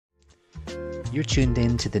You're tuned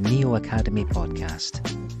in to the Neo Academy podcast.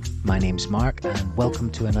 My name's Mark, and welcome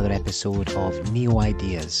to another episode of Neo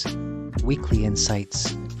Ideas, weekly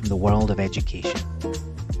insights from the world of education.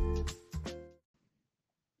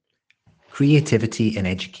 Creativity in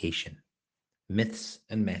education, myths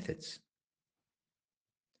and methods.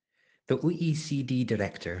 The OECD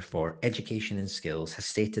Director for Education and Skills has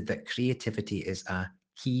stated that creativity is a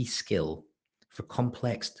key skill for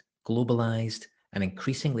complex, globalized, and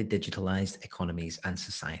increasingly digitalized economies and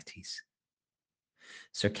societies.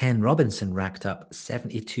 Sir Ken Robinson racked up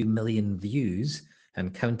 72 million views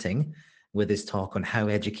and counting with his talk on how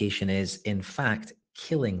education is, in fact,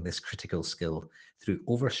 killing this critical skill through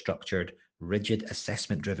overstructured, rigid,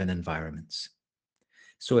 assessment-driven environments.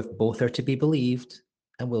 So if both are to be believed,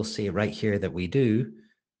 and we'll say right here that we do,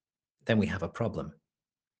 then we have a problem.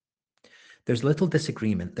 There's little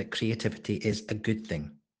disagreement that creativity is a good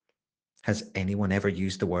thing. Has anyone ever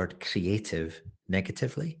used the word creative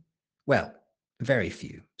negatively? Well, very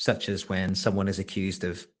few, such as when someone is accused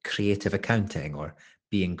of creative accounting or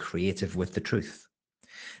being creative with the truth.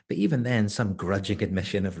 But even then, some grudging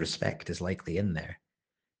admission of respect is likely in there.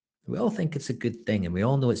 We all think it's a good thing, and we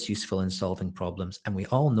all know it's useful in solving problems, and we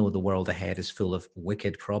all know the world ahead is full of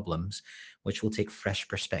wicked problems, which will take fresh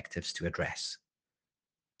perspectives to address.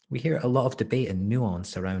 We hear a lot of debate and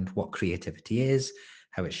nuance around what creativity is,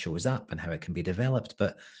 how it shows up, and how it can be developed.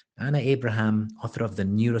 But Anna Abraham, author of The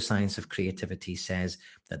Neuroscience of Creativity, says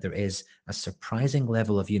that there is a surprising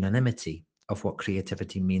level of unanimity of what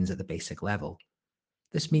creativity means at the basic level.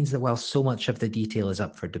 This means that while so much of the detail is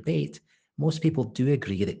up for debate, most people do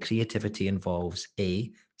agree that creativity involves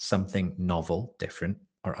A, something novel, different,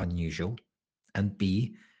 or unusual, and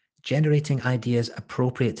B, generating ideas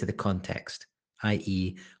appropriate to the context,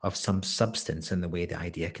 i.e., of some substance in the way the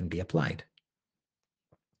idea can be applied.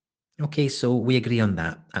 Okay, so we agree on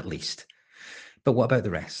that, at least. But what about the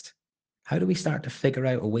rest? How do we start to figure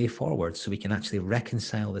out a way forward so we can actually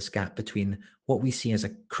reconcile this gap between what we see as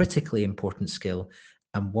a critically important skill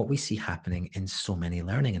and what we see happening in so many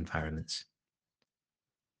learning environments?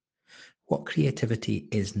 What creativity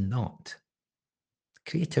is not.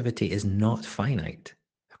 Creativity is not finite.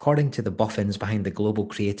 According to the boffins behind the Global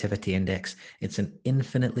Creativity Index, it's an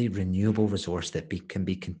infinitely renewable resource that can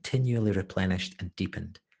be continually replenished and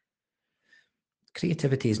deepened.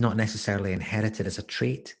 Creativity is not necessarily inherited as a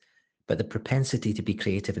trait, but the propensity to be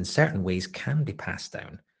creative in certain ways can be passed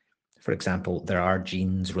down. For example, there are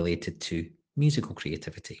genes related to musical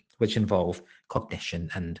creativity, which involve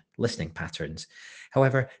cognition and listening patterns.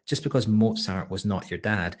 However, just because Mozart was not your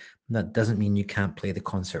dad, that doesn't mean you can't play the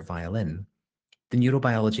concert violin. The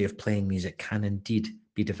neurobiology of playing music can indeed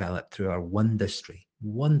be developed through our wondrously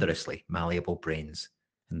malleable brains,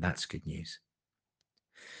 and that's good news.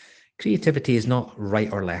 Creativity is not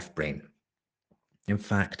right or left brain. In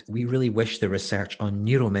fact, we really wish the research on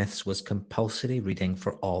neuromyths was compulsory reading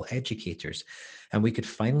for all educators, and we could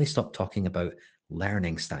finally stop talking about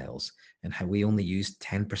learning styles and how we only use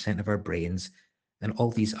 10% of our brains and all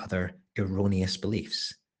these other erroneous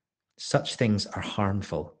beliefs. Such things are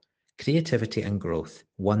harmful. Creativity and growth,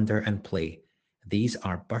 wonder and play, these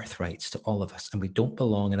are birthrights to all of us, and we don't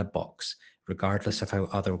belong in a box, regardless of how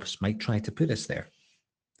others might try to put us there.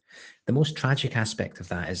 The most tragic aspect of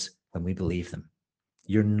that is when we believe them.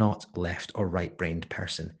 You're not left or right-brained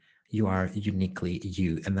person. You are uniquely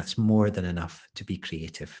you, and that's more than enough to be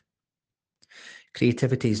creative.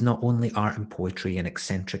 Creativity is not only art and poetry and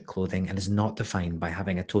eccentric clothing and is not defined by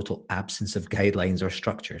having a total absence of guidelines or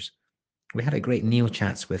structures. We had a great Neo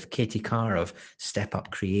chats with Katie Carr of Step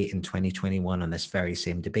Up Create in 2021 on this very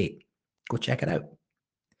same debate. Go check it out.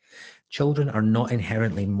 Children are not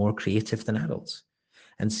inherently more creative than adults,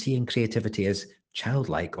 and seeing creativity as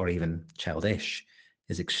childlike or even childish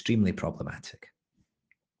is extremely problematic.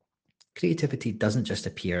 Creativity doesn't just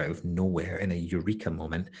appear out of nowhere in a eureka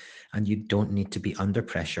moment, and you don't need to be under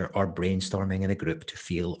pressure or brainstorming in a group to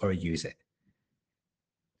feel or use it.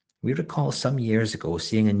 We recall some years ago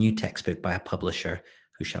seeing a new textbook by a publisher,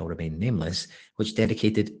 who shall remain nameless, which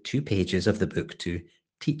dedicated 2 pages of the book to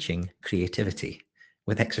teaching creativity,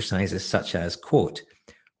 with exercises such as, quote,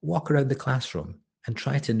 walk around the classroom and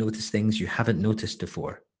try to notice things you haven't noticed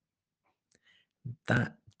before.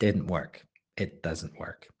 That didn't work. It doesn't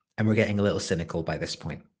work. And we're getting a little cynical by this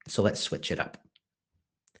point. So let's switch it up.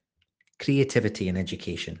 Creativity in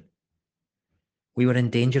education. We were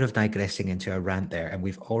in danger of digressing into a rant there, and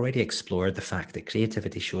we've already explored the fact that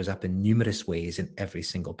creativity shows up in numerous ways in every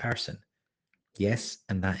single person. Yes,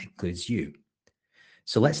 and that includes you.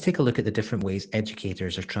 So let's take a look at the different ways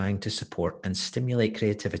educators are trying to support and stimulate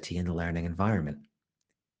creativity in the learning environment.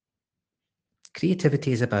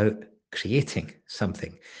 Creativity is about creating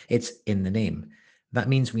something. It's in the name. That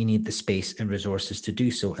means we need the space and resources to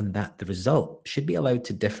do so, and that the result should be allowed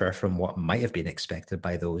to differ from what might have been expected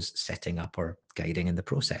by those setting up or guiding in the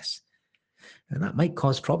process. And that might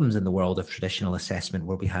cause problems in the world of traditional assessment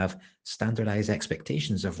where we have standardized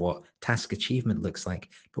expectations of what task achievement looks like.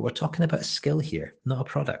 But we're talking about a skill here, not a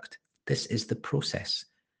product. This is the process.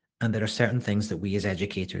 And there are certain things that we as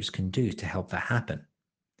educators can do to help that happen.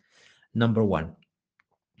 Number one,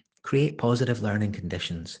 create positive learning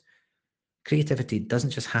conditions. Creativity doesn't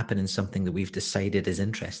just happen in something that we've decided is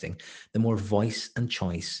interesting. The more voice and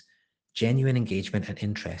choice, genuine engagement and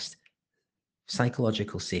interest,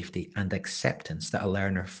 psychological safety and acceptance that a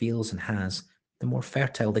learner feels and has, the more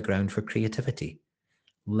fertile the ground for creativity.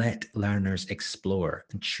 Let learners explore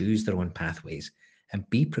and choose their own pathways, and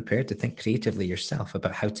be prepared to think creatively yourself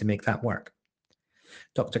about how to make that work.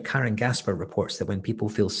 Dr. Karen Gasper reports that when people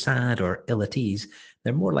feel sad or ill at ease,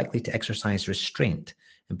 they're more likely to exercise restraint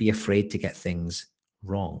and be afraid to get things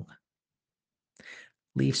wrong.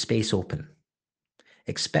 Leave space open.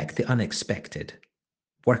 Expect the unexpected,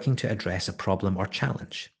 working to address a problem or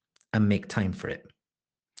challenge, and make time for it.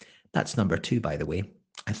 That's number 2, by the way.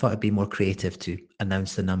 I thought it'd be more creative to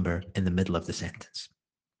announce the number in the middle of the sentence.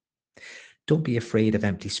 Don't be afraid of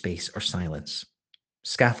empty space or silence.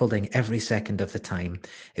 Scaffolding every second of the time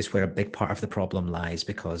is where a big part of the problem lies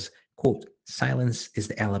because, quote, silence is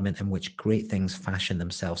the element in which great things fashion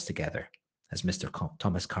themselves together, as Mr.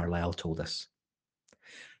 Thomas Carlyle told us.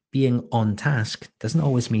 Being on task doesn't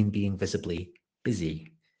always mean being visibly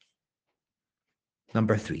busy.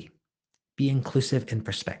 Number 3, be inclusive in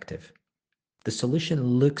perspective. The solution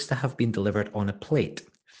looks to have been delivered on a plate,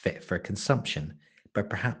 fit for consumption, but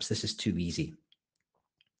perhaps this is too easy.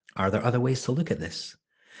 Are there other ways to look at this?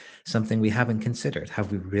 Something we haven't considered?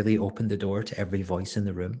 Have we really opened the door to every voice in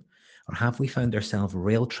the room? Or have we found ourselves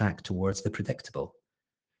rail-tracked towards the predictable?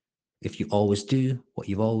 If you always do what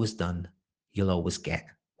you've always done, you'll always get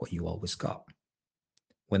what you always got.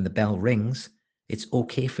 When the bell rings, it's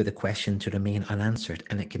okay for the question to remain unanswered,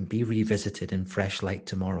 and it can be revisited in fresh light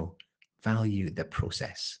tomorrow. Value the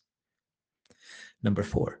process. Number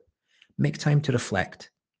 4, make time to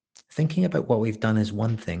reflect. Thinking about what we've done is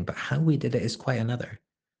one thing, but how we did it is quite another.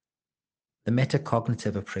 The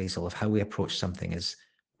metacognitive appraisal of how we approach something is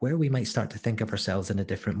where we might start to think of ourselves in a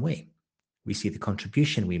different way. We see the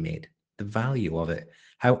contribution we made, the value of it,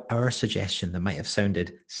 how our suggestion that might have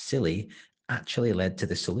sounded silly actually led to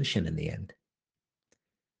the solution in the end.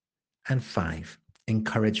 And 5,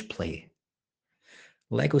 encourage play.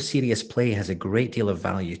 Lego Serious Play has a great deal of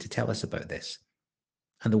value to tell us about this.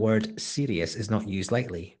 And the word serious is not used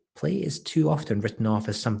lightly. Play is too often written off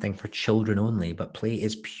as something for children only, but play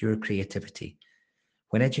is pure creativity.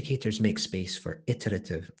 When educators make space for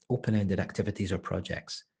iterative, open-ended activities or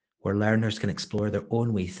projects, where learners can explore their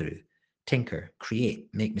own way through, tinker, create,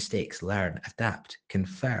 make mistakes, learn, adapt,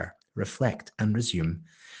 confer, reflect, and resume,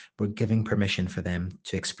 we're giving permission for them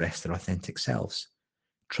to express their authentic selves.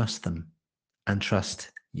 Trust them, and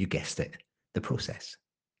trust, you guessed it, the process.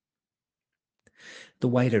 The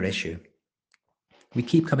wider issue. We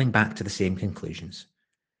keep coming back to the same conclusions.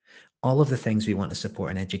 All of the things we want to support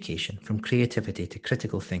in education, from creativity to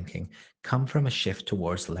critical thinking, come from a shift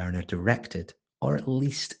towards learner-directed, or at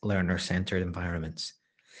least learner-centered environments.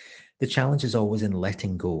 The challenge is always in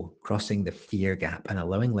letting go, crossing the fear gap, and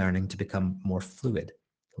allowing learning to become more fluid,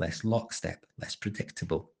 less lockstep, less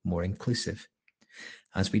predictable, more inclusive.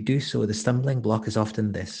 As we do so, the stumbling block is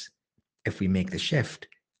often this: if we make the shift,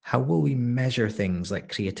 how will we measure things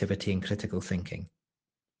like creativity and critical thinking?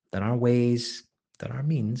 There are ways, there are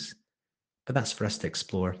means, but that's for us to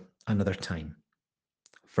explore another time.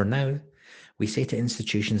 For now, we say to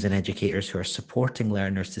institutions and educators who are supporting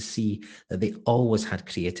learners to see that they always had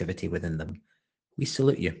creativity within them, we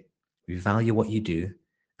salute you, we value what you do,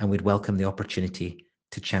 and we'd welcome the opportunity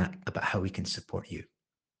to chat about how we can support you.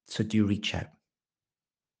 So do reach out.